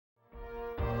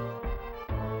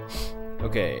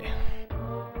Okay.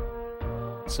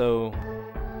 So,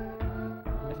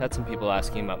 I've had some people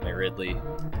asking about my Ridley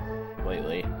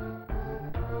lately.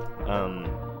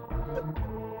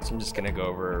 So I'm just gonna go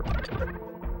over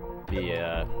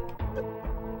the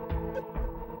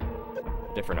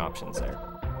different options there.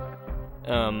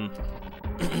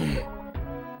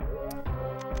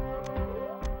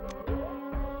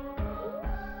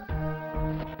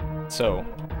 So,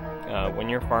 when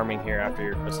you're farming here after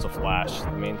your Crystal Flash,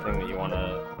 the main thing that you want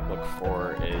to look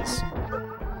for is,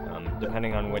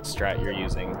 depending on which strat you're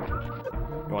using,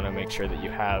 you want to make sure that you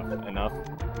have enough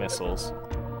missiles.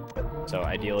 So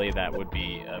ideally that would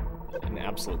be an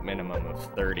absolute minimum of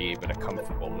 30, but a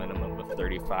comfortable minimum of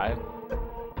 35.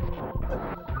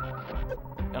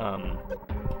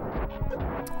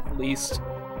 At least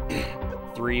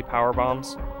 3 power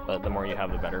bombs, but the more you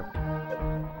have the better.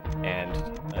 And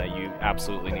you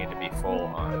absolutely need to be full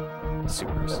on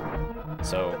supers.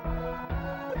 So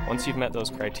once you've met those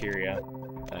criteria,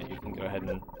 you can go ahead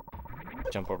and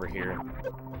jump over here.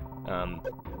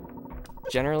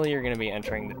 Generally, you're going to be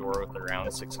entering the door with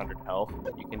around 600 health.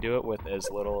 You can do it with as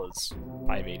little as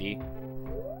 580.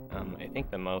 I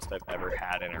think the most I've ever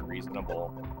had in a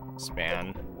reasonable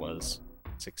span was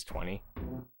 620.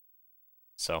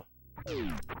 So,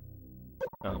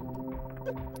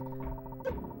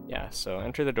 yeah, so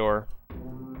enter the door.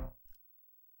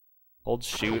 Hold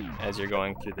shoot as you're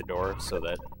going through the door so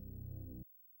that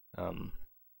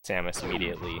Samus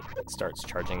immediately starts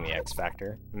charging the X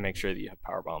Factor. Make sure that you have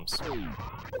power bombs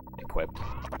equipped,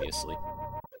 obviously.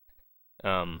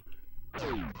 The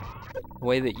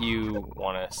way that you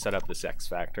want to set up this X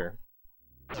Factor,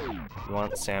 you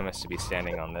want Samus to be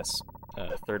standing on this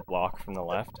third block from the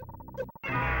left.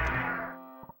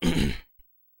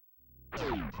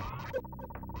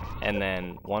 And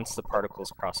then once the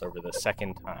particles cross over the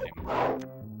second time,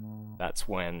 that's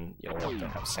when you'll want to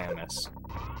have Samus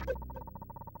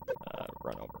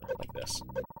run over like this.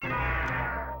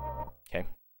 Okay.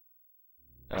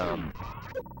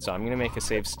 So I'm gonna make a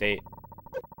save state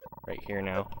right here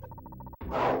now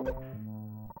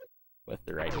with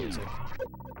the right music.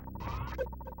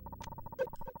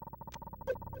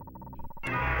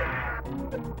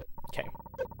 Okay.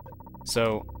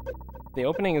 So the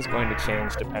opening is going to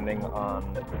change depending on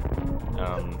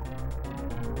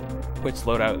which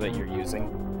loadout that you're using.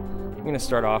 I'm going to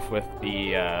start off with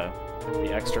the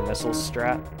extra missiles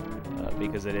strat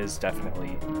because it is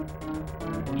definitely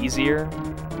easier.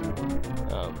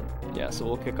 Yeah, so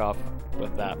we'll kick off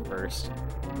with that first.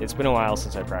 It's been a while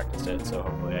since I practiced it, so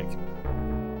hopefully I can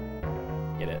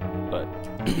get it. But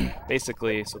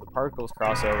basically, so the particles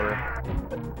cross over.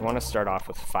 You want to start off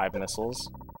with 5 missiles.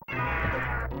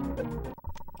 1, 2,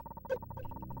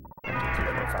 3,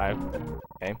 4, 5.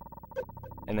 Okay.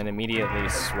 And then immediately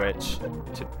switch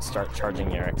to start charging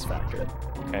your X Factor.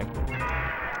 Okay.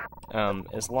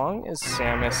 As long as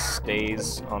Samus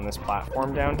stays on this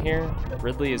platform down here,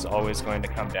 Ridley is always going to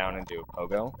come down and do a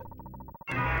pogo.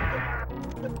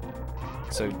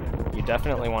 So you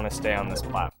definitely want to stay on this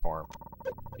platform,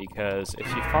 because if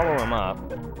you follow him up,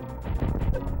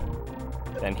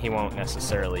 then he won't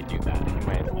necessarily do that. He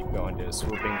might like go into a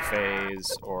swooping phase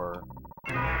or,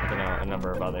 you know, a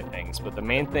number of other things. But the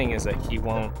main thing is that he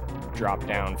won't drop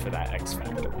down for that X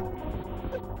Factor.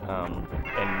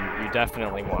 And you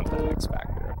definitely want that X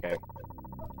Factor, okay?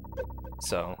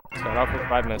 So, start off with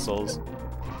 5 missiles,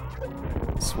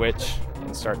 switch,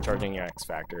 and start charging your X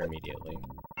Factor immediately.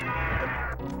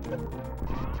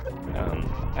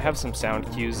 I have some sound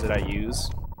cues that I use,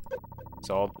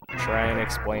 so I'll try and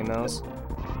explain those.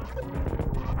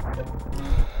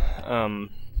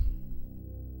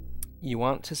 You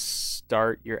want to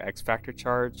start your X Factor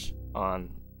charge on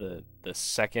the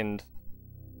second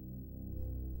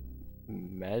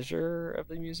measure of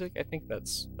the music. I think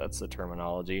that's the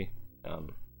terminology.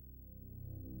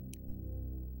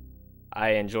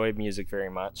 I enjoy music very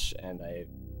much, and I,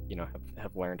 you know,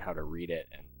 have learned how to read it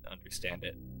and understand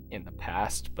it in the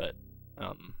past, but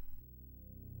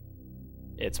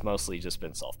it's mostly just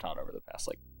been self-taught over the past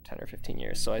like 10 or 15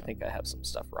 years, so I think I have some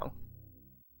stuff wrong.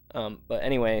 But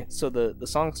anyway, so the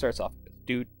song starts off with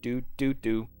do do do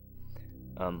do.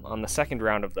 On the second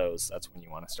round of those, that's when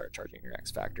you want to start charging your X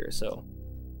Factor. So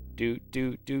do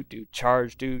do do do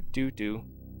charge do do do.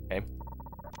 Okay.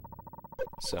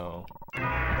 So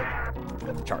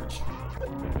charge.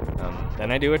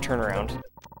 Then I do a turnaround.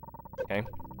 Okay.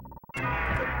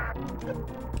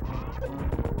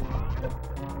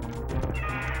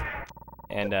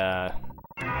 And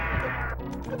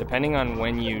depending on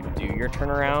when you do your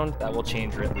turnaround, that will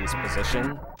change Ridley's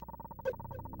position.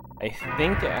 I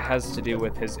think it has to do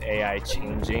with his AI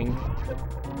changing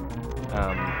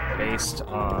based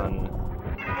on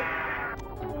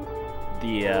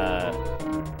the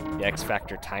X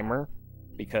Factor timer,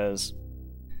 because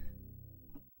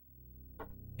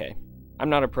okay, I'm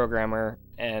not a programmer,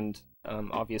 and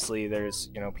obviously there's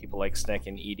people like Snick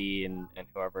and Edie and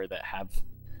whoever that have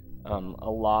a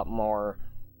lot more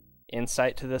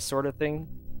insight to this sort of thing,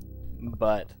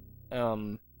 but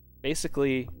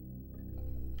basically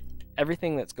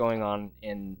everything that's going on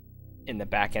in the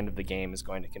back end of the game is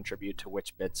going to contribute to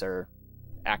which bits are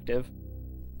active,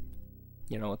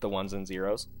 with the ones and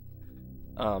zeros.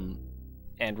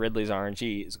 And Ridley's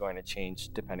RNG is going to change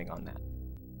depending on that.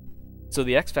 So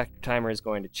the X Factor timer is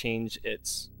going to change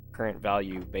its current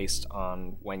value based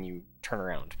on when you turn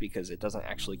around, because it doesn't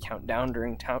actually count down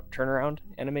during turnaround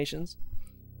animations.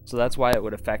 So that's why it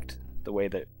would affect the way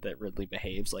that Ridley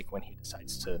behaves, like when he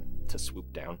decides to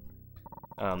swoop down.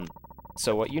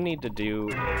 So what you need to do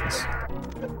is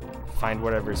find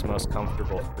whatever's most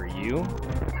comfortable for you.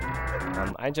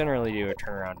 I generally do a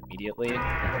turnaround immediately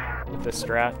with this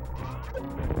strat,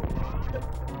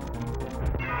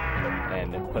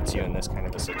 and it puts you in this kind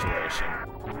of a situation.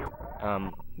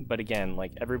 But again,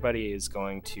 like, everybody is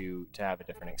going to have a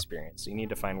different experience, so you need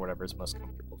to find whatever's most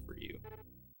comfortable for you.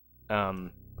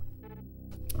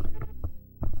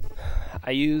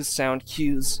 I use sound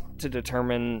cues to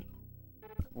determine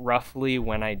roughly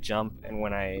when I jump and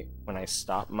when I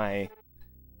stop my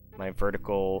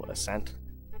vertical ascent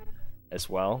as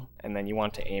well, and then you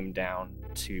want to aim down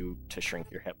to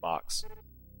shrink your hitbox,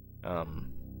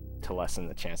 to lessen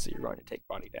the chance that you're going to take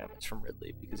body damage from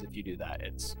Ridley, because if you do that,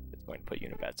 it's going to put you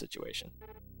in a bad situation.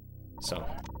 So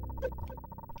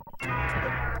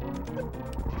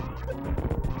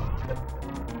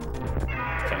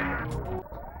okay,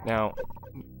 now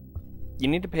you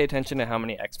need to pay attention to how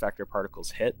many X Factor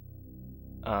particles hit,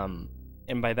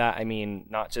 and by that I mean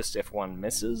not just if one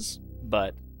misses,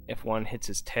 but if one hits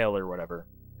his tail or whatever.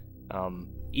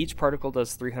 Each particle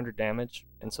does 300 damage,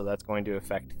 and so that's going to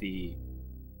affect the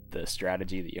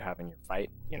strategy that you have in your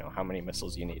fight, how many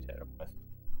missiles you need to hit him with,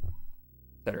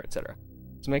 etc., etc.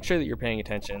 So make sure that you're paying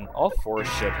attention. All four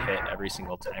should hit every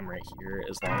single time right here,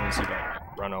 as long as you don't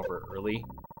run over early.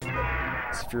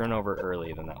 So if you run over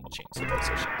early, then that will change the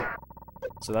position.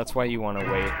 So that's why you want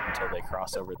to wait until they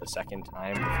cross over the second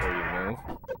time before you move,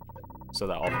 so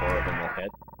that all four of them will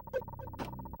hit.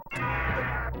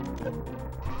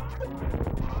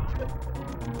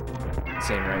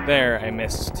 Seeing right there, I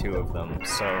missed two of them,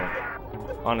 so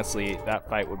honestly, that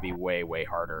fight would be way, way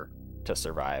harder to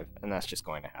survive, and that's just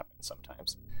going to happen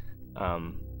sometimes.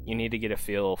 You need to get a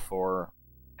feel for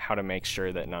how to make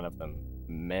sure that none of them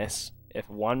miss. If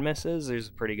one misses, there's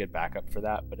a pretty good backup for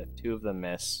that, but if two of them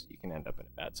miss, you can end up in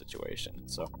a bad situation.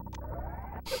 So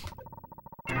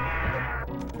right,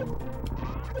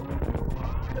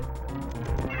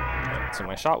 so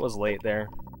my shot was late there.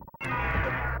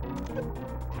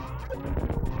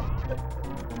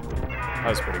 That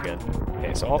was pretty good.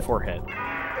 Okay, so all four hit.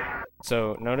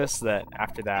 So notice that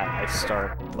after that, I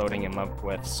start loading him up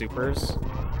with supers.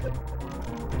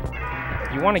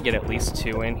 You want to get at least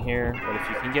 2 in here, but if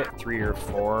you can get 3 or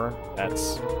 4,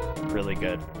 that's really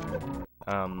good.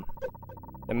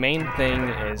 The main thing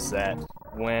is that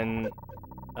when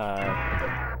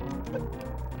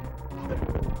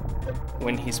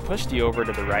he's pushed you over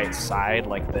to the right side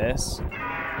like this,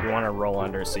 you want to roll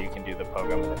under so you can do the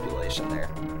pogo manipulation there.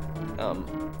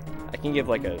 I can give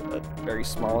like a very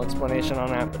small explanation on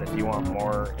that, but if you want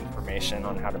more information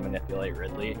on how to manipulate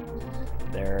Ridley,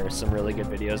 there are some really good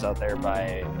videos out there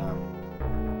by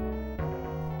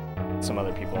some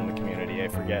other people in the community. I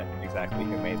forget exactly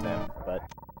who made them, but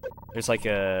there's like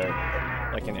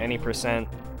an any percent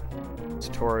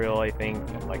tutorial, I think,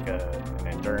 and like an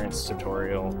endurance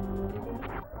tutorial.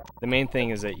 The main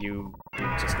thing is that you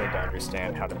just need to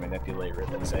understand how to manipulate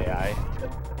Ridley's AI.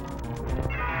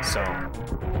 So,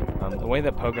 the way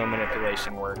that pogo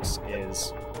manipulation works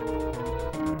is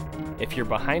if you're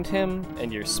behind him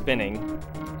and you're spinning,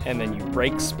 and then you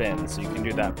break spin, so you can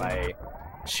do that by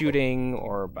shooting,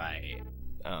 or by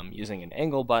using an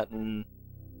angle button,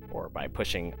 or by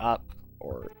pushing up,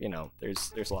 or,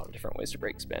 there's a lot of different ways to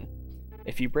break spin.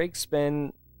 If you break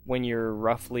spin when you're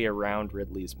roughly around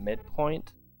Ridley's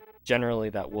midpoint, generally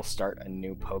that will start a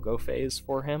new pogo phase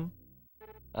for him.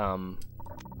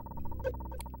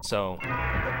 So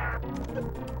I'm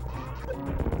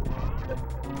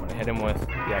gonna hit him with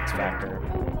the X Factor,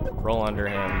 roll under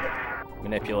him,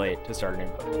 manipulate to start a new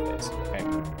pogo phase. Okay.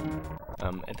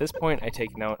 At this point, I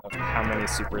take note of how many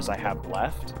supers I have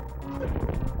left.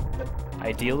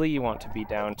 Ideally, you want to be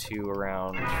down to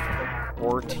around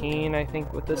 14, I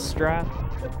think, with this strat.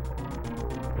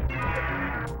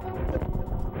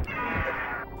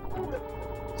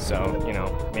 So, you know,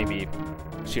 maybe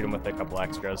shoot him with a couple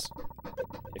extras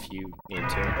if you need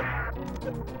to.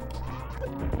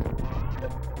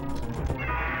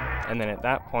 And then at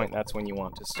that point, that's when you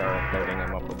want to start loading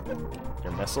them up with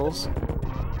your missiles.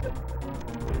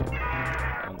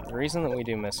 The reason that we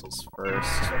do missiles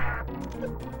first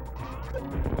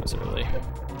was really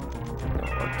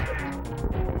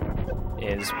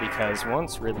is because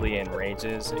once Ridley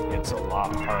enrages, it gets a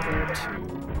lot harder to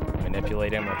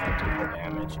manipulate him without taking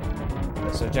damage.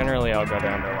 So generally I'll go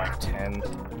down to like 10.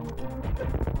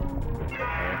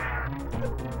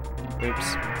 Okay.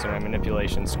 Oops, so my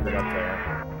manipulation screwed up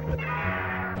there.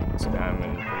 So now I'm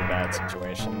in a pretty bad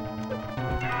situation.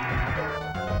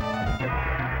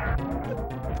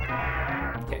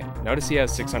 Okay, notice he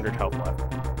has 600 health left.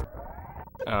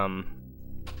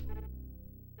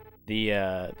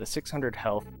 The 600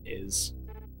 health is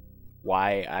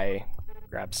why I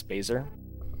grab Spazer.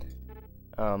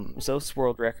 Zoth's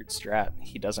world record strat,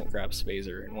 he doesn't grab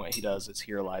Spazer, and what he does is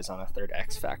he relies on a third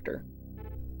X factor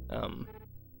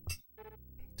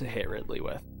to hit Ridley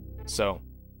with. So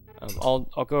I'll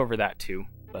go over that too,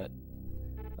 but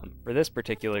for this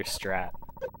particular strat,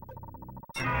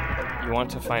 you want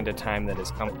to find a time that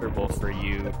is comfortable for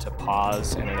you to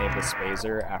pause and enable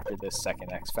Spazer after this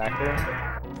second X factor.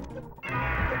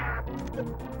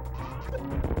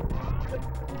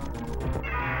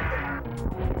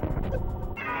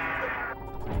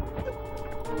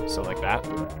 So like that,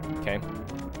 okay.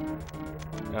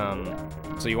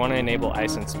 So you want to enable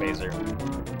Ice and Spazer.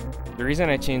 The reason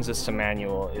I changed this to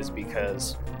manual is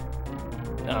because,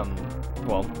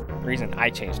 well, the reason I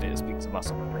changed it is because of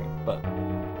muscle memory, but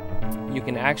you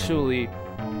can actually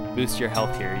boost your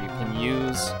health here. You can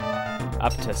use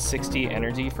up to 60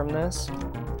 energy from this,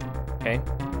 okay?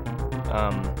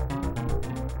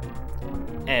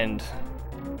 And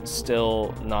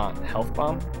still not health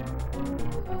bomb.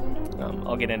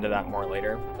 I'll get into that more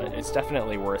later, but it's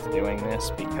definitely worth doing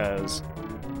this because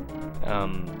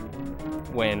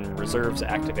when reserves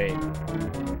activate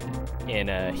in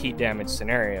a heat damage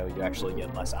scenario, you actually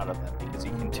get less out of them because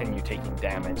you continue taking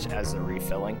damage as they're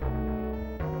refilling.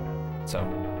 So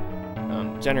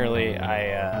generally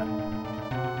I'll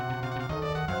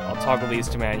toggle these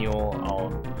to manual.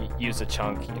 I'll use a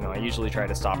chunk. You know, I usually try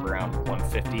to stop around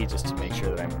 150 just to make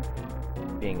sure that I'm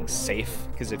being safe,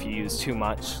 because if you use too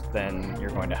much, then you're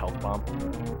going to health bomb.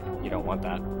 You don't want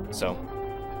that. So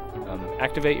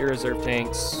activate your reserve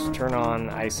tanks, turn on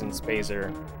Ice and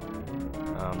Spazer,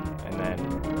 and then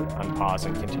unpause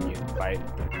and continue to fight.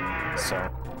 So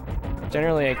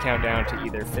generally I count down to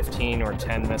either 15 or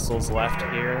 10 missiles left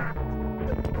here,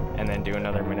 and then do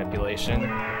another manipulation.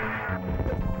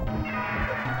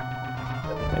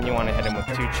 Then you want to hit him with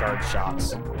 2 charge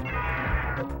shots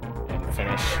and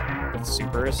finish with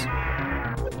supers.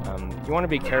 You want to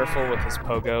be careful with his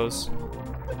pogos,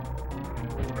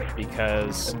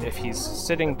 because if he's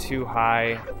sitting too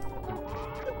high,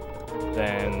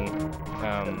 then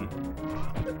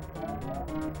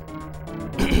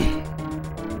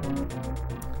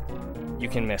you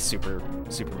can miss super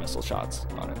missile shots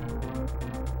on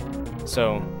it.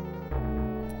 So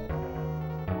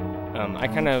I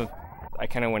kind of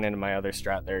went into my other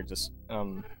strat there just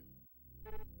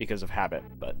because of habit,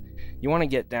 but you want to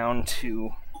get down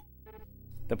to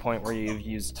the point where you've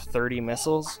used 30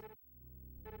 missiles,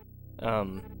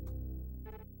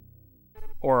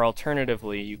 or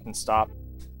alternatively you can stop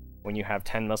when you have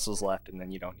 10 missiles left, and then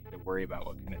you don't need to worry about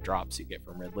what kind of drops you get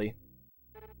from Ridley.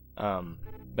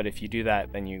 But if you do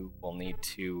that, then you will need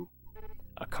to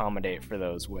accommodate for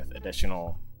those with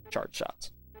additional charge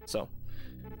shots. So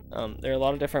there are a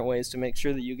lot of different ways to make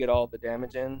sure that you get all the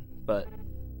damage in, but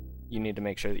you need to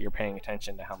make sure that you're paying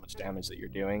attention to how much damage that you're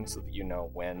doing so that you know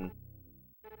when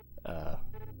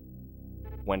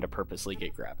to purposely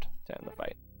get grabbed to end the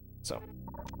fight. So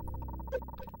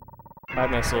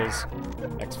 5 missiles,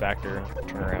 X factor,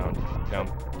 turn around, jump,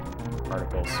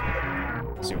 particles,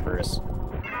 supers,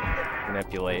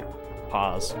 manipulate,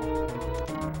 pause,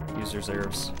 use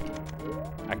reserves,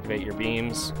 activate your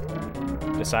beams,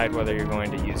 decide whether you're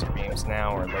going to use your beams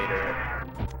now or later.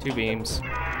 2 beams.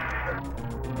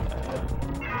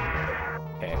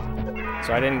 Okay,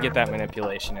 so I didn't get that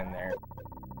manipulation in there.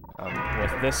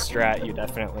 With this strat, you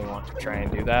definitely want to try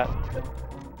and do that.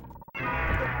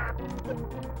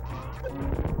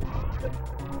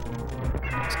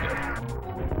 That's good.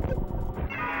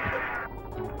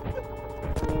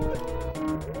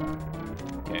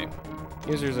 Okay,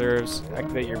 use reserves,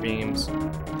 activate your beams.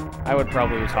 I would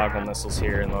probably toggle missiles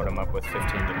here and load them up with 15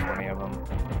 to 20 of them.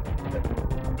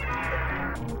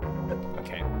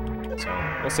 Okay, So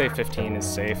we'll say 15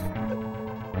 is safe.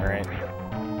 Alright.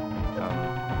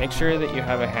 Make sure that you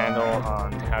have a handle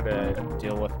on how to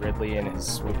deal with Ridley and his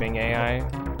swooping AI,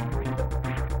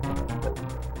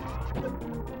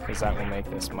 because that will make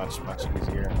this much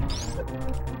easier.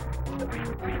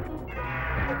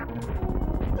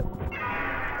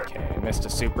 Okay, I missed a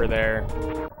super there.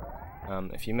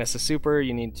 If you miss a super,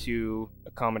 you need to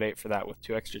accommodate for that with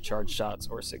 2 extra charge shots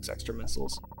or 6 extra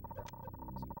missiles.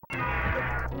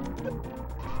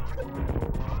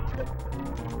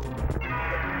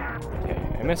 Okay,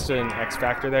 I missed an X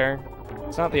Factor there.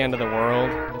 It's not the end of the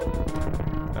world.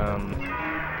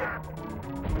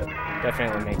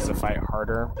 Definitely makes the fight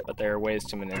harder, but there are ways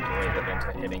to manipulate it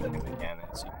into hitting him again,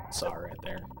 as you saw right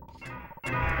there.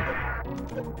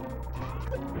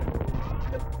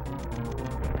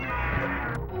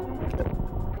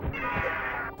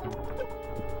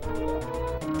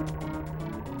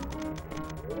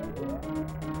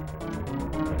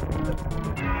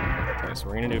 Okay, so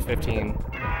we're gonna do 15,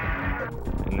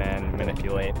 and then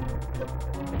manipulate,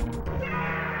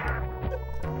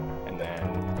 and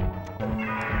then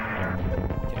there.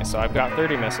 Okay, so I've got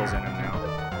 30 missiles in him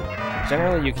now.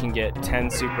 Generally, you can get 10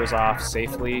 supers off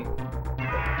safely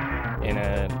in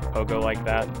a pogo like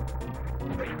that.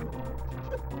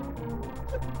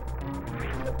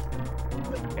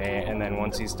 Okay, and then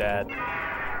once he's dead,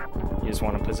 you just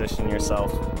want to position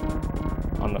yourself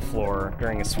on the floor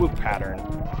during a swoop pattern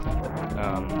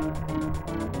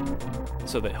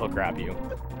so that he'll grab you.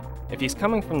 If he's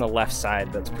coming from the left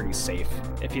side, that's pretty safe.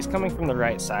 If he's coming from the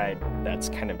right side, that's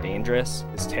kind of dangerous.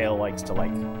 His tail likes to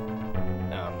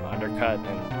undercut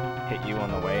and hit you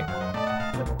on the way.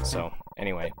 So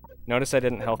anyway, notice I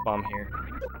didn't health bomb here.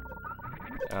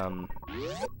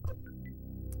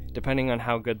 Depending on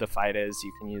how good the fight is,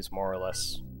 you can use more or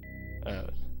less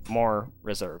more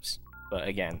reserves. But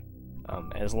again,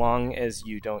 as long as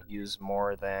you don't use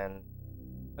more than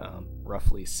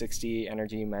roughly 60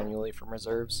 energy manually from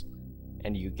reserves,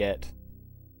 and you get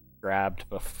grabbed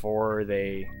before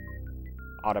they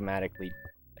automatically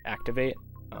activate,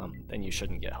 then you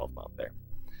shouldn't get health bomb there.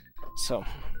 So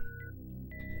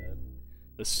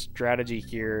the strategy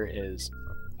here is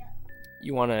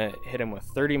you want to hit him with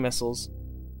 30 missiles,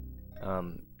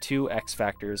 2 X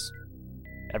Factors,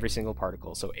 every single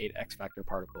particle, so 8 X Factor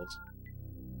particles,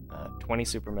 20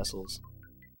 super missiles,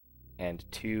 and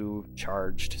 2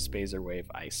 charged Spacer Wave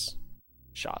Ice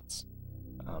shots.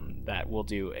 That will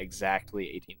do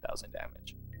exactly 18,000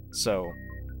 damage. So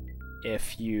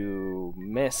if you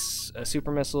miss a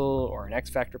super missile or an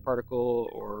X Factor particle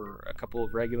or a couple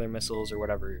of regular missiles or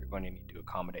whatever, you're going to need to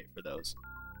accommodate for those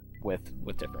with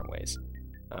different ways.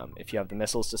 If you have the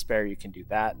missiles to spare, you can do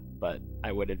that, but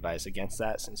I would advise against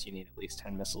that since you need at least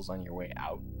 10 missiles on your way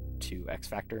out to X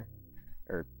Factor,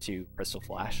 or to Crystal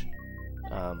Flash.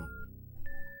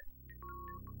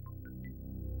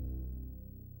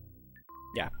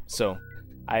 Yeah, so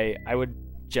I would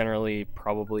generally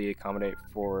probably accommodate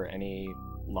for any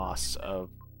loss of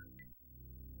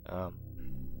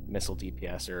missile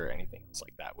DPS or anything else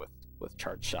like that with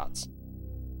charged shots.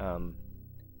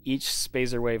 Each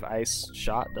Spacer Wave Ice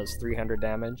shot does 300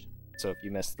 damage, so if you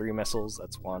miss 3 missiles,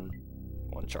 that's one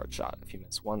charge shot. If you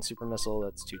miss 1 super missile,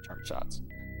 that's 2 charge shots,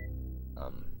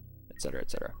 etc.,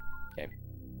 etc. Okay,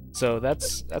 so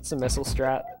that's the missile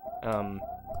strat.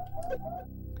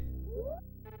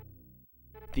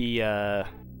 The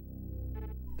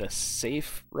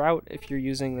safe route, if you're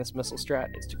using this missile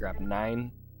strat, is to grab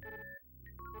 9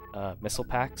 missile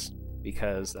packs,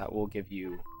 because that will give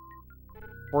you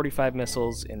 45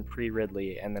 missiles in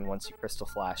pre-Ridley, and then once you Crystal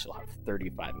Flash, you'll have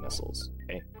 35 missiles.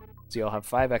 Okay, so you'll have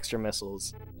 5 extra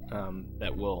missiles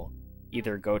that will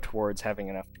either go towards having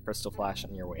enough Crystal Flash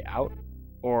on your way out,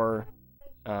 or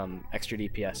extra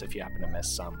DPS if you happen to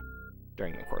miss some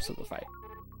during the course of the fight.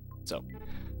 So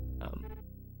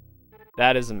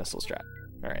that is a missile strat.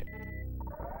 All right,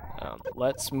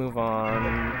 let's move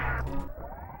on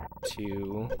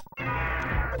to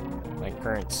my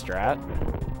current strat.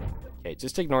 Okay,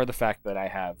 just ignore the fact that I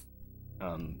have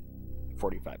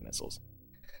 45 missiles.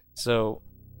 So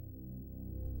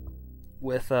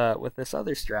with this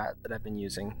other strat that I've been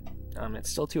using, it's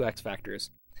still 2 X Factors,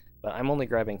 but I'm only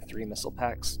grabbing 3 missile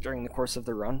packs during the course of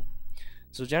the run.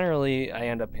 So generally, I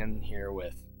end up in here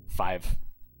with 5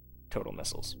 total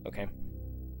missiles. Okay.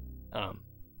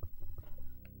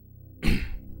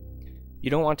 You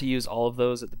don't want to use all of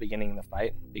those at the beginning of the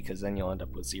fight, because then you'll end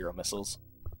up with 0 missiles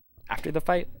after the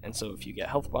fight, and so if you get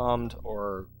health bombed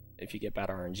or if you get bad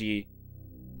RNG,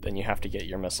 then you have to get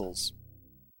your missiles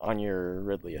on your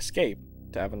Ridley escape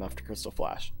to have enough to Crystal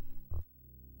Flash.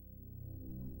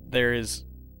 There is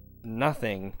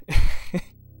nothing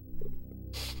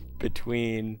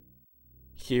between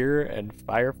here and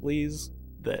Fireflies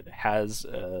that has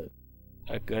a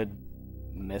good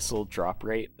missile drop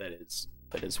rate that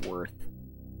is worth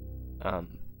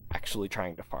actually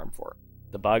trying to farm for.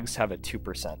 The bugs have a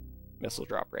 2% missile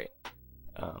drop rate.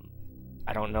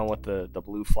 I don't know what the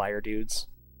blue flyer dudes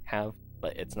have,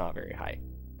 but it's not very high.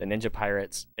 The ninja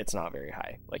pirates, it's not very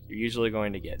high. Like, you're usually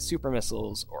going to get super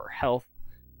missiles or health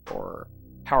or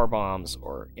power bombs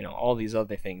or, you know, all these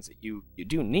other things that you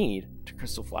do need to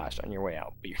crystal flash on your way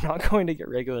out, but you're not going to get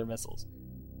regular missiles.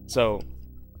 So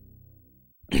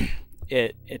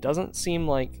it doesn't seem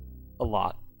like a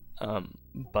lot,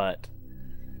 but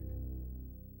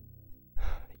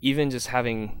even just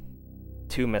having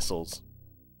 2 missiles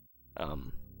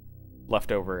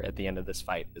left over at the end of this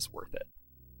fight is worth it.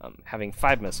 Having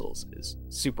 5 missiles is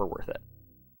super worth it.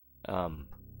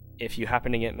 If you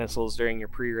happen to get missiles during your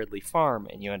pre-Ridley farm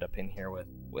and you end up in here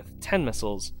with 10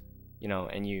 missiles, you know,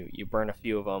 and you burn a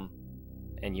few of them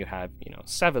and you have, you know,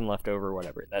 7 left over,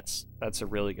 whatever, that's a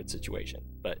really good situation.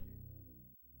 But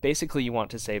basically you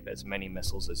want to save as many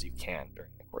missiles as you can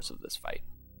during the course of this fight.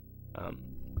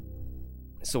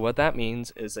 So what that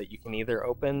means is that you can either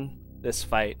open this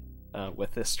fight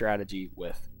with this strategy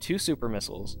with 2 super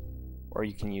missiles, or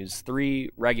you can use 3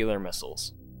 regular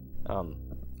missiles.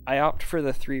 I opt for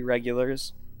the 3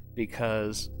 regulars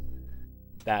because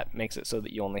that makes it so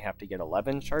that you only have to get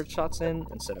 11 charge shots in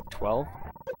instead of 12.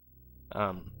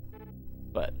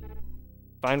 But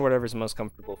find whatever's most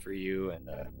comfortable for you and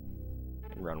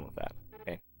run with that.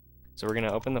 Okay, so we're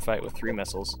gonna open the fight with 3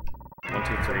 missiles. 1,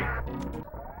 2, 3.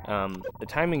 The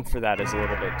timing for that is a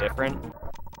little bit different.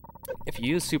 If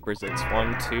you use supers, it's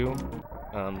 1, 2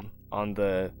 on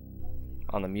the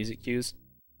music cues.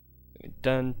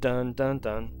 Dun dun dun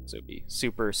dun. So it'd be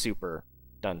super super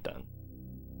dun dun.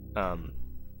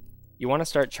 You want to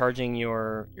start charging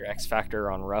your X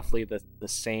factor on roughly the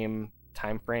same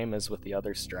time frame as with the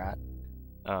other strat.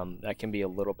 That can be a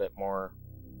little bit more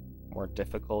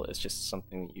difficult. It's just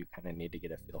something that you kind of need to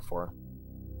get a feel for.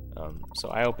 So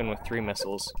I open with 3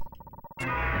 missiles.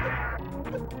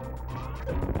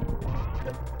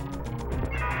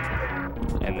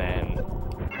 And then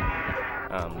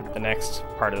the next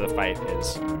part of the fight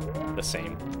is the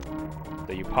same.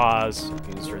 So you pause,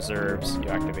 use reserves, you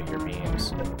activate your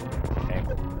beams. Okay.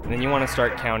 And then you want to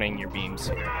start counting your beams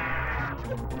here.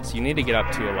 So you need to get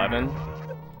up to 11.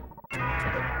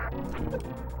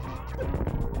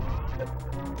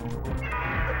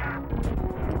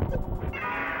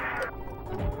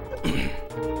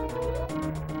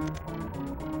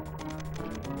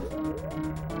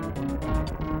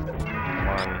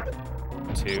 One,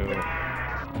 2,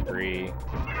 3,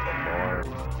 4,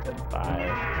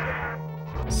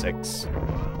 5, 6,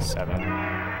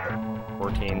 7,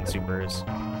 14 supers,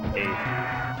 8,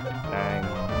 9,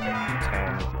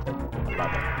 10,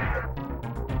 11.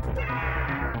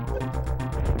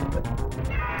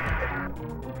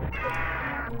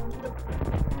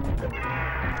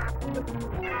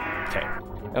 Okay.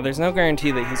 Now there's no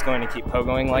guarantee that he's going to keep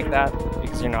pogoing like that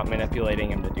because you're not manipulating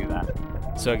him to do that.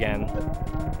 So again,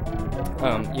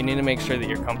 you need to make sure that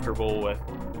you're comfortable with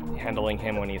handling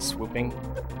him when he's swooping.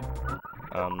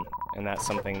 And that's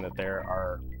something that there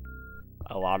are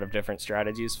a lot of different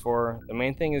strategies for. The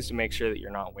main thing is to make sure that you're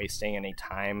not wasting any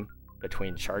time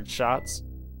between charge shots.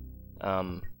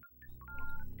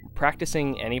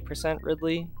 Practicing any percent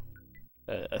Ridley,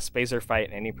 a spacer fight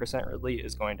any percent Ridley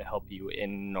is going to help you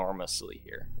enormously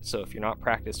here. So if you're not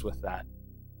practiced with that,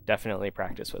 definitely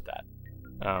practice with that.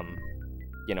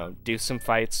 You know, do some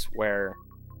fights where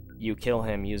you kill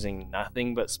him using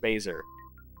nothing but spacer.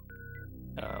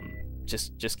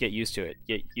 Just get used to it.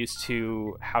 Get used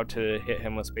to how to hit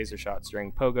him with spacer shots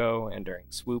during pogo and during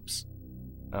swoops,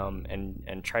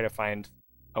 and try to find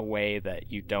a way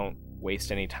that you don't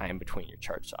waste any time between your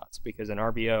charge shots. Because in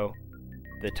RBO,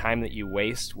 the time that you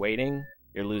waste waiting,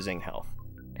 you're losing health,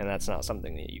 and that's not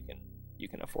something that you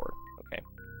can afford. Okay.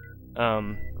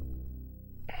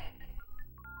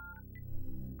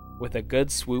 With a good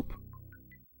swoop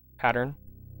pattern,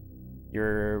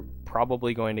 you're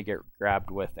probably going to get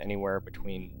grabbed with anywhere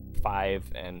between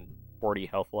 5 and 40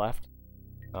 health left.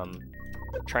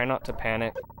 Try not to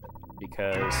panic,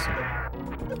 because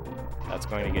that's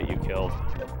going to get you killed.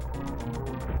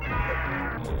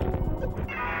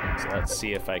 So let's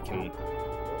see if I can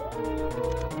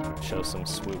show some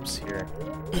swoops here.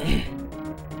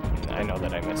 I know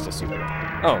that I missed a super.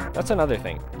 Oh, that's another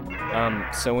thing.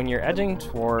 So when you're edging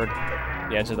toward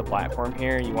the edge of the platform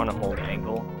here, you want to hold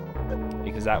angle,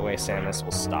 because that way Samus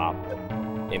will stop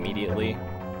immediately.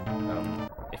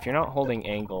 If you're not holding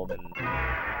angle, then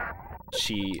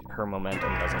her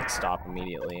momentum doesn't stop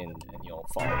immediately, and you'll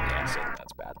fall in the exit, and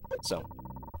that's bad. So,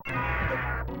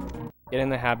 get in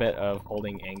the habit of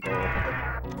holding angle.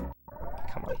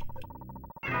 Come on.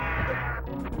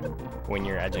 When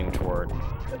you're edging toward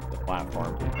the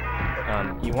platform.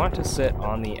 You want to sit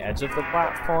on the edge of the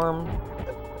platform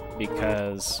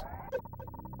because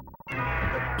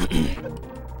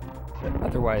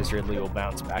otherwise Ridley will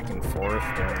bounce back and forth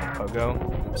during the pogo.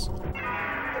 Oops.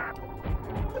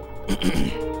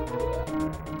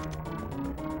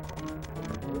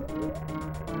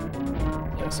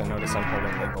 Yeah, so notice I'm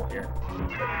holding angle here.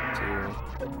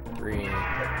 2, 3,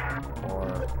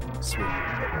 4, swoop.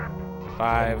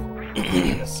 5,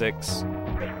 6,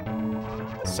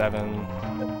 7,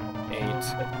 8,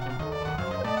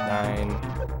 9,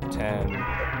 10,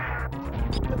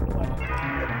 11.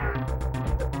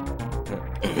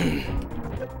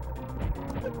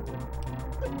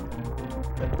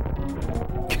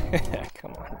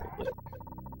 Come on, Ridley.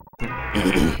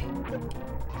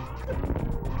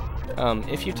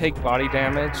 If you take body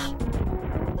damage,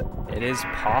 it is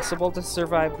possible to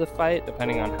survive the fight,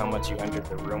 depending on how much you entered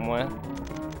the room with,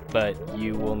 but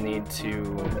you will need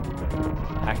to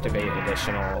activate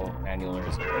additional manual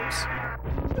reserves.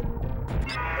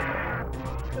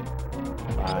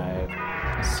 5,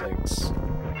 6,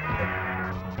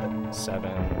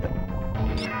 7,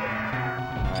 8, 9,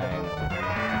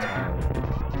 10,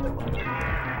 11.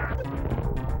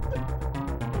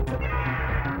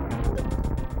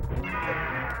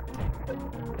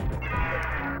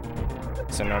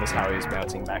 So notice how he was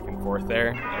bouncing back and forth there.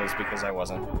 It was because I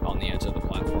wasn't on the edge of the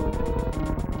platform.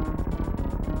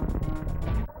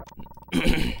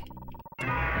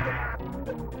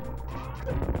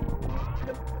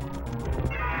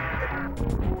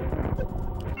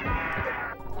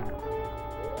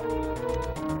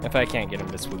 If I can't get him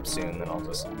to swoop soon, then I'll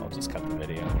just cut the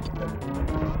video. But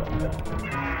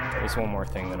there's one more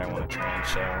thing that I want to try and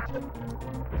show.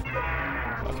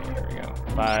 Okay, here we go.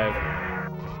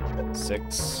 5,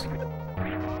 6,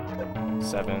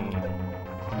 7,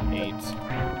 8,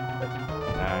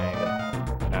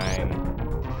 9,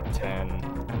 10,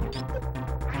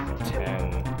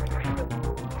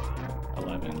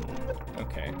 11.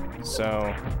 Okay, so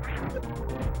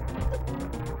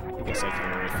I guess I can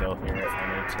refill here if I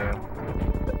need to.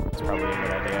 It's probably a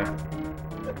good idea.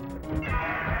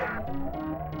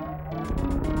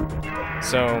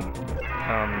 So,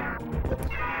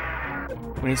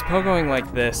 when he's pogoing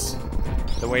like this,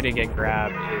 the way to get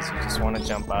grabbed is you just want to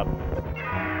jump up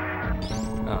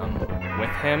with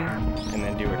him and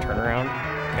then do a turnaround,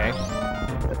 okay?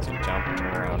 So jump,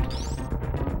 turn around.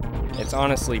 It's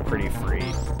honestly pretty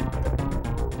free.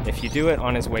 If you do it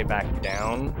on his way back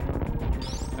down,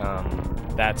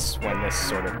 that's when this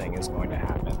sort of thing is going to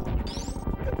happen.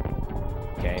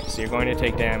 Okay, so you're going to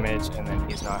take damage, and then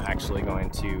he's not actually going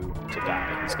to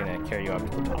die. He's going to carry you up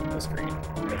to the top of the screen.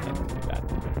 I can't do that.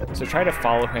 So try to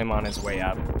follow him on his way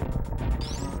up.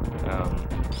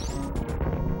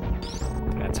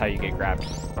 And that's how you get grabbed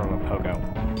from a pogo.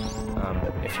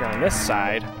 If you're on this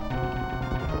side,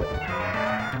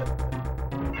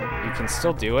 you can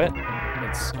still do it.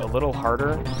 It's a little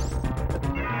harder,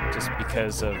 just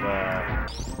because of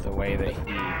the way that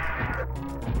he...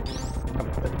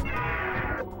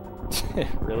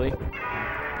 Really?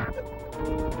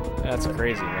 That's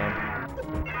crazy, man.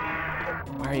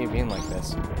 Why are you being like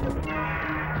this?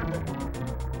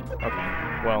 Okay,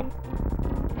 well,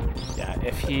 yeah,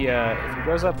 if he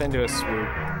goes up into a swoop,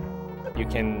 you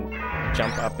can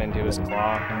jump up into his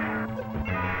claw.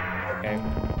 Okay.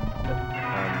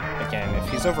 Again, if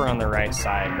he's over on the right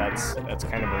side, that's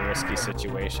kind of a risky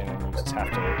situation, and you just have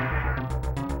to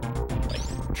like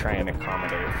try and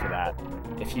accommodate for that.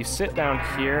 If you sit down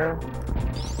here,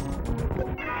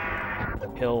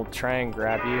 he'll try and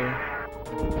grab you,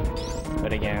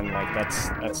 but again, like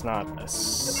that's not a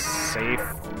safe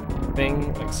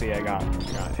thing. Like, see, I got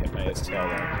hit by his tail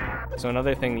there. So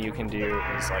another thing that you can do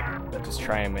is like just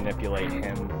try and manipulate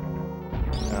him.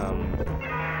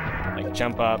 Like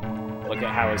jump up. Look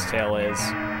at how his tail is.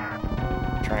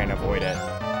 Try and avoid it.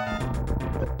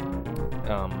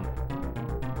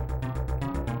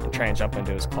 And try and jump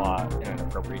into his claw in an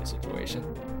appropriate situation.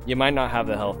 You might not have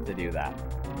the health to do that.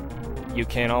 You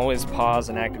can always pause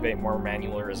and activate more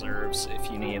manual reserves if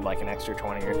you need like an extra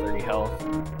 20 or 30 health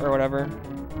or whatever.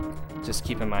 Just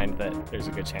keep in mind that there's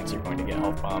a good chance you're going to get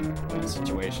health bombed in that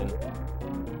situation.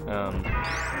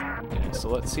 Yeah, so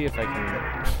let's see if I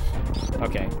can...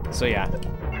 Okay, so yeah.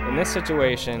 In this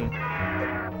situation,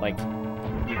 like,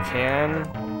 you can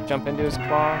jump into his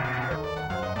claw,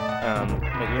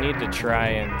 but you need to try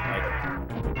and,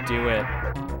 like, do it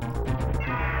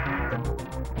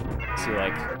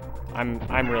actually like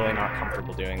I'm really not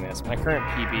comfortable doing this. My current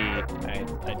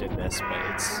PB, I did this, but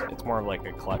it's more of like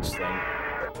a clutch thing.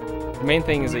 The main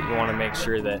thing is that you want to make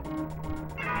sure that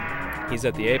he's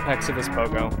at the apex of his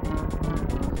pogo,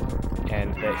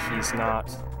 and that he's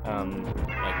not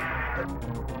like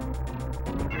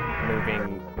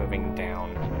moving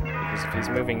down. Because if he's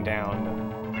moving down, then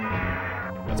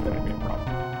that's going to be a problem.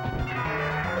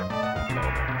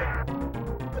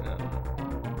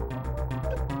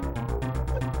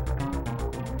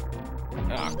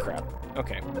 Oh crap.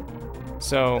 Okay.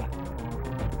 So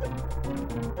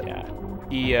yeah,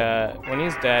 he when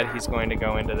he's dead, he's going to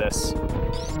go into this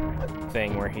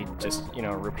thing where he just, you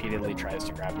know, repeatedly tries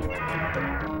to grab you over and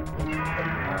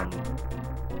over.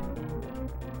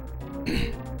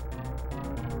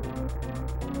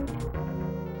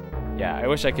 Yeah, I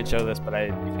wish I could show this, but I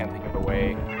can't think of a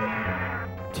way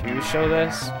to show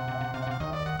this.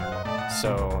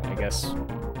 So I guess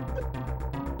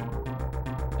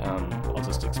I'll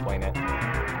just explain it.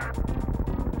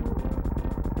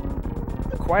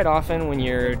 Quite often when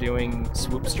you're doing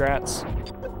swoop strats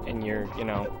and you're, you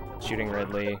know, shooting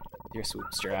Ridley with your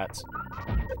swoop strats,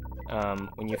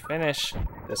 when you finish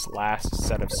this last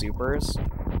set of supers,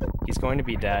 he's going to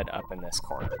be dead up in this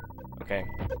corner, okay?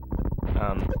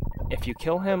 If you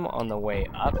kill him on the way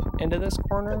up into this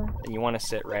corner, then you want to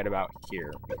sit right about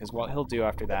here, because what he'll do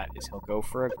after that is he'll go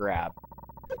for a grab,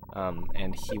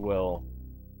 and he will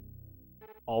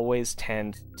always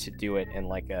tend to do it in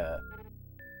like a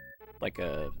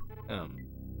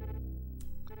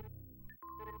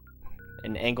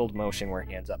an angled motion where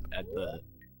he ends up at the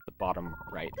bottom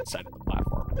right side of the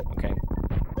platform, okay?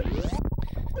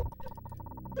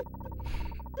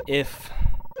 If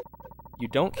you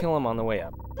don't kill him on the way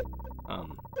up,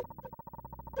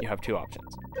 you have two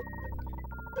options.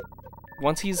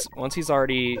 Once he's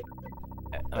already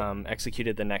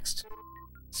executed the next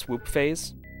swoop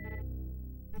phase,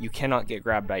 you cannot get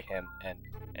grabbed by him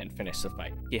and finish the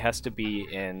fight. He has to be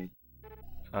in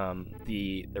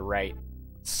the right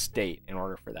state in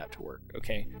order for that to work,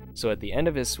 okay? So at the end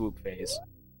of his swoop phase,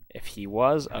 if he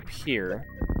was up here,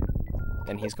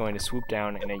 then he's going to swoop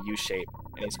down in a U shape,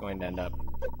 and he's going to end up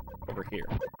over here,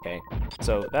 okay?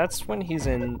 So that's when he's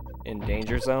in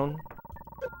danger zone.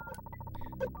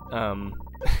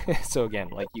 So again,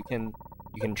 like you can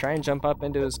try and jump up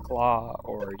into his claw,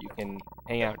 or you can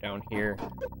hang out down here.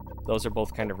 Those are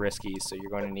both kind of risky, so you're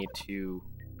going to need to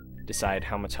decide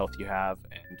how much health you have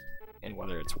and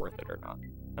whether it's worth it or not.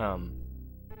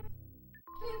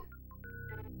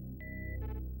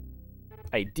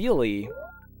 Ideally,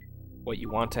 what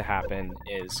you want to happen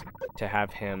is to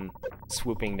have him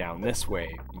swooping down this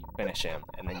way when you finish him,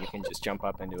 and then you can just jump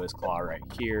up into his claw right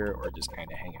here, or just kind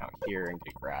of hang out here and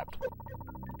get grabbed.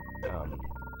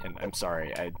 And I'm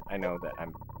sorry, I know that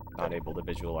I'm not able to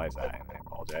visualize that, and I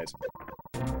apologize.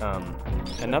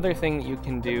 Another thing you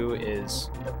can do is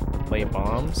play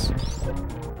bombs.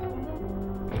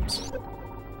 Oops.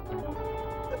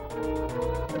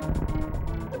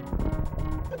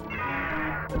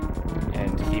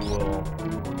 And he will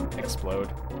explode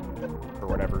for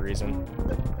whatever reason.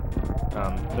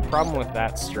 The problem with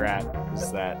that strat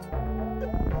is that...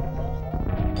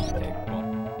 Okay,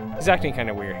 well, he's acting kind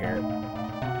of weird here.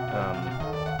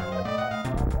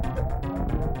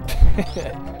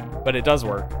 But it does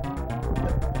work.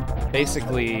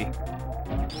 Basically,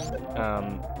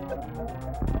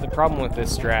 the problem with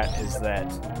this strat is that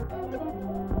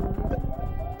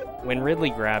when Ridley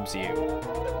grabs you,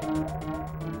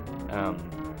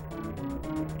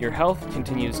 your health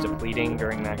continues depleting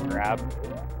during that grab,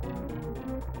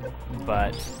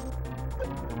 but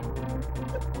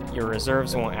your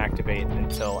reserves won't activate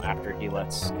until after he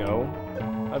lets go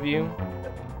of you.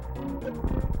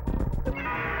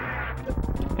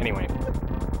 Anyway,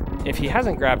 if he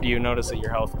hasn't grabbed you, notice that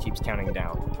your health keeps counting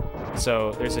down.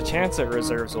 So there's a chance that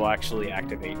reserves will actually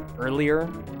activate earlier,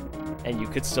 and you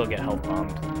could still get health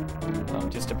bombed,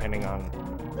 just depending on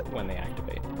when they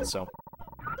activate. So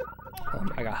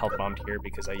I got health bombed here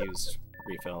because I used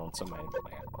refill, and so my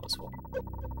ammo was full.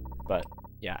 But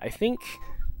yeah, I think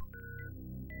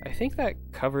that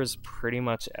covers pretty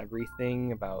much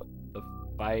everything about the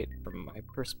fight from my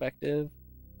perspective.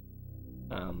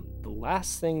 The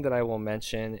last thing that I will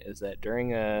mention is that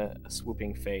during a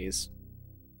swooping phase,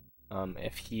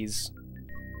 if he's...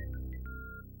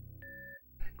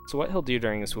 So what he'll do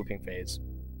during a swooping phase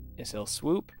is he'll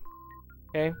swoop,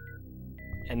 okay?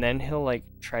 And then he'll like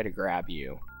try to grab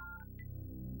you,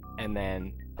 and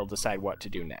then he'll decide what to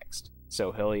do next.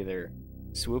 So he'll either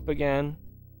swoop again,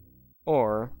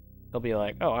 or he'll be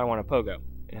like, oh, I want to pogo,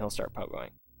 and he'll start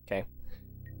pogoing, okay?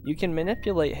 You can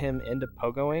manipulate him into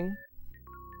pogoing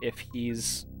if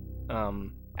he's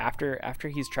after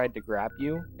he's tried to grab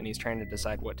you and he's trying to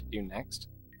decide what to do next,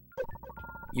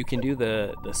 you can do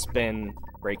the spin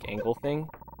break angle thing,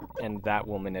 and that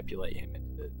will manipulate him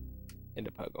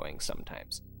into pogoing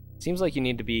sometimes. Seems like you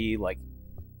need to be like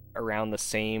around the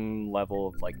same level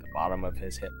of like the bottom of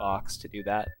his hitbox to do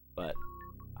that, but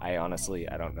I honestly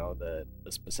don't know the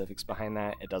specifics behind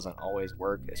that. It doesn't always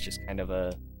work. It's just kind of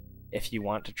a, if you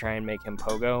want to try and make him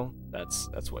pogo,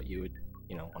 that's what you would,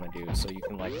 you know, want to do. So you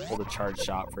can like pull the charge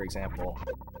shot, for example,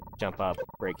 jump up,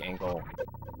 break angle,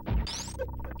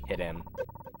 hit him,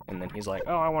 and then he's like,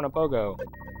 oh, I want a pogo,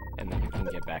 and then you can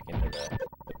get back into the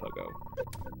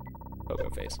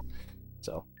pogo phase.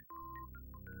 So,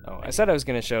 oh, I said I was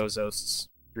gonna show Zost's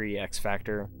 3 X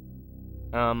Factor.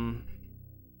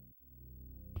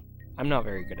 I'm not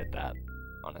very good at that,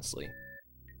 honestly.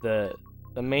 The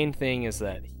main thing is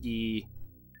that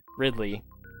Ridley,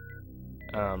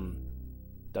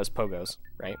 does pogos,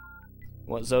 right?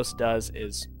 What Zost does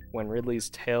is when Ridley's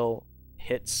tail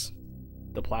hits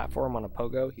the platform on a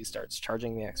pogo, he starts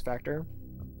charging the X Factor,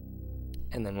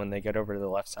 and then when they get over to the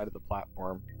left side of the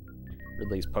platform,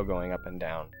 Ridley's pogoing up and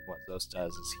down. What Zost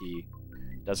does is he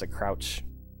does a crouched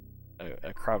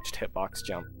hitbox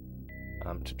jump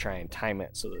to try and time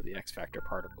it so that the X Factor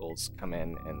particles come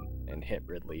in and hit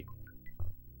Ridley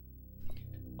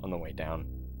on the way down.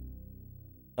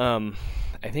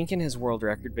 I think in his world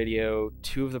record video,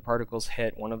 2 of the particles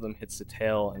hit, one of them hits the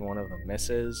tail, and one of them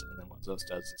misses, and then what Zost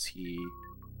does is he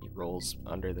rolls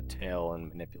under the tail and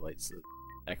manipulates the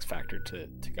X Factor to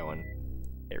go and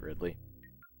hit Ridley.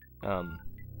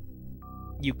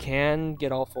 You can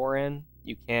get all 4 in,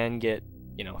 you can get,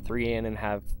 you know, 3 in and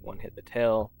have 1 hit the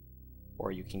tail,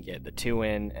 or you can get the 2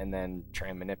 in and then try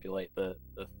and manipulate the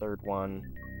 3rd one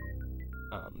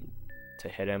to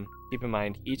hit him. Keep in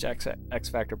mind, each X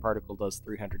Factor particle does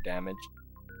 300 damage,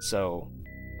 so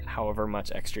however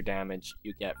much extra damage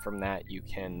you get from that, you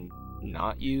can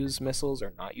not use missiles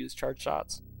or not use charge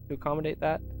shots to accommodate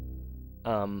that.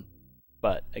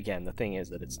 But again, the thing is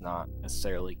that it's not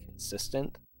necessarily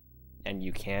consistent, and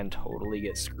you can totally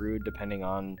get screwed depending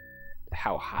on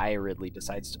how high Ridley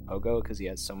decides to pogo, because he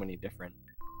has so many different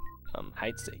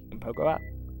heights that he can pogo at.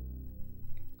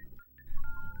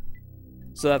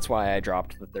 So that's why I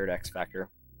dropped the 3rd X Factor.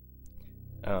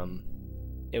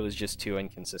 It was just too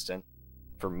inconsistent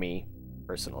for me,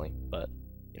 personally, but,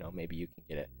 you know, maybe you can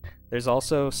get it. There's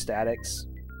also Static's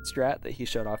strat that he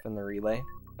showed off in the relay,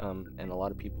 and a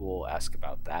lot of people will ask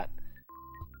about that.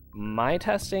 My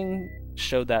testing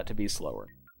showed that to be slower,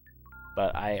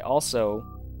 but I also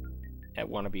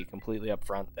want to be completely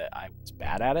upfront that I was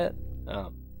bad at it.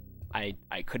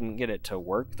 I couldn't get it to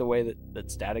work the way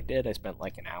that Static did. I spent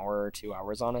like an hour or 2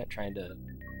 hours on it trying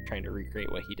to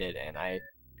recreate what he did, and I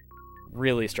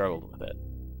really struggled with it.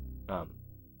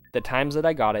 The times that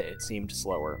I got it, it seemed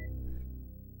slower.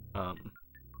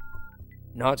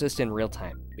 Not just in real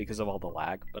time because of all the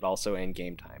lag, but also in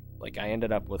game time. Like I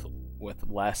ended up with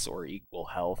less or equal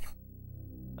health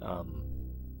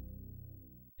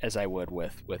as I would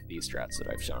with these strats that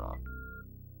I've shown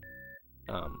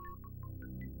off.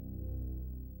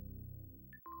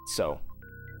 So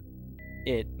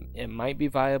it might be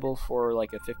viable for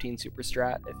like a 15 super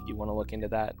strat if you want to look into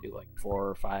that, do like 4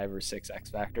 or 5 or 6 X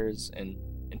Factors and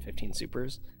 15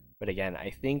 supers. But again, I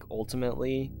think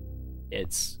ultimately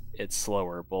it's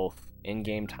slower both in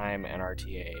game time and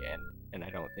RTA, and I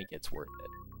don't think it's worth it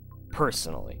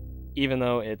personally, even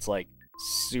though it's like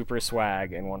super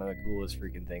swag and one of the coolest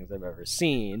freaking things I've ever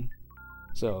seen.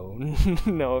 So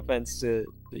no offense to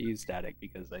use Static,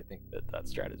 because I think that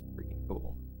strat is freaking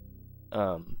cool.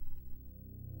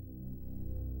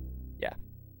 Yeah.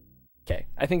 Okay,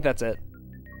 I think that's it.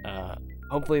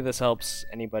 Hopefully this helps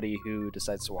anybody who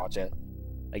decides to watch it.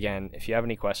 Again, if you have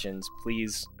any questions,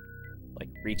 please like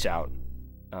reach out.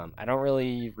 I don't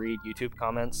really read YouTube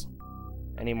comments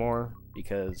anymore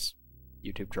because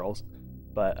YouTube trolls,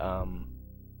 but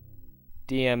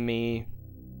DM me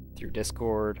through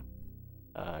Discord,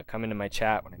 come into my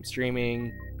chat when I'm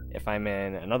streaming. If I'm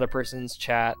in another person's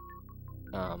chat,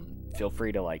 feel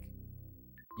free to, like,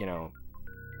 you know,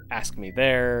 ask me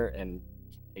there, and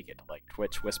take it to like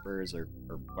Twitch whispers or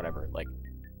whatever. Like,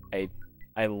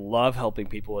 I love helping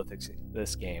people with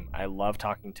this game. I love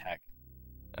talking tech,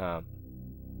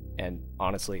 and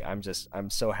honestly, I'm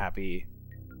so happy.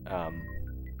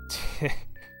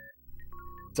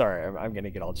 Sorry, I'm gonna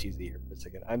get all cheesy here for a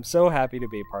second. I'm so happy to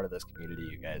be a part of this community,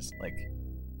 you guys. Like,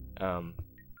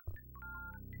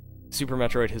 Super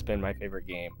Metroid has been my favorite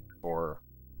game for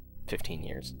 15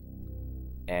 years,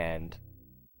 and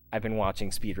I've been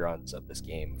watching speedruns of this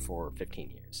game for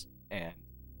 15 years, and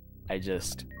I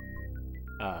just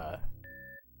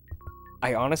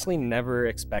I honestly never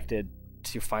expected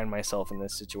to find myself in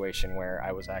this situation where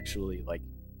I was actually like,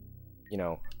 you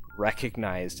know,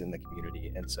 recognized in the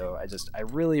community. And so I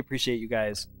really appreciate you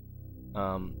guys.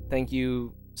 Thank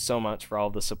you so much for all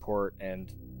the support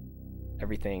and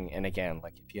everything. And again,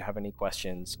 like if you have any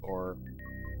questions or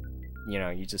you know,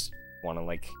 you just want to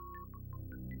like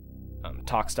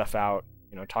talk stuff out,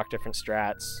 you know, talk different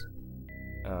strats,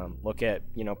 look at,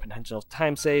 you know, potential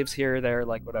time saves here or there,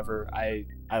 like whatever.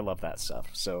 I love that stuff.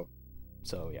 So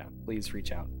yeah, please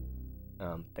reach out.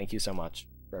 Thank you so much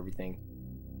for everything,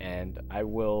 and I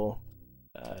will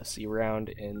see you around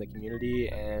in the community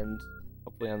and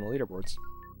hopefully on the leaderboards.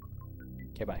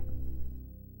 Okay, bye.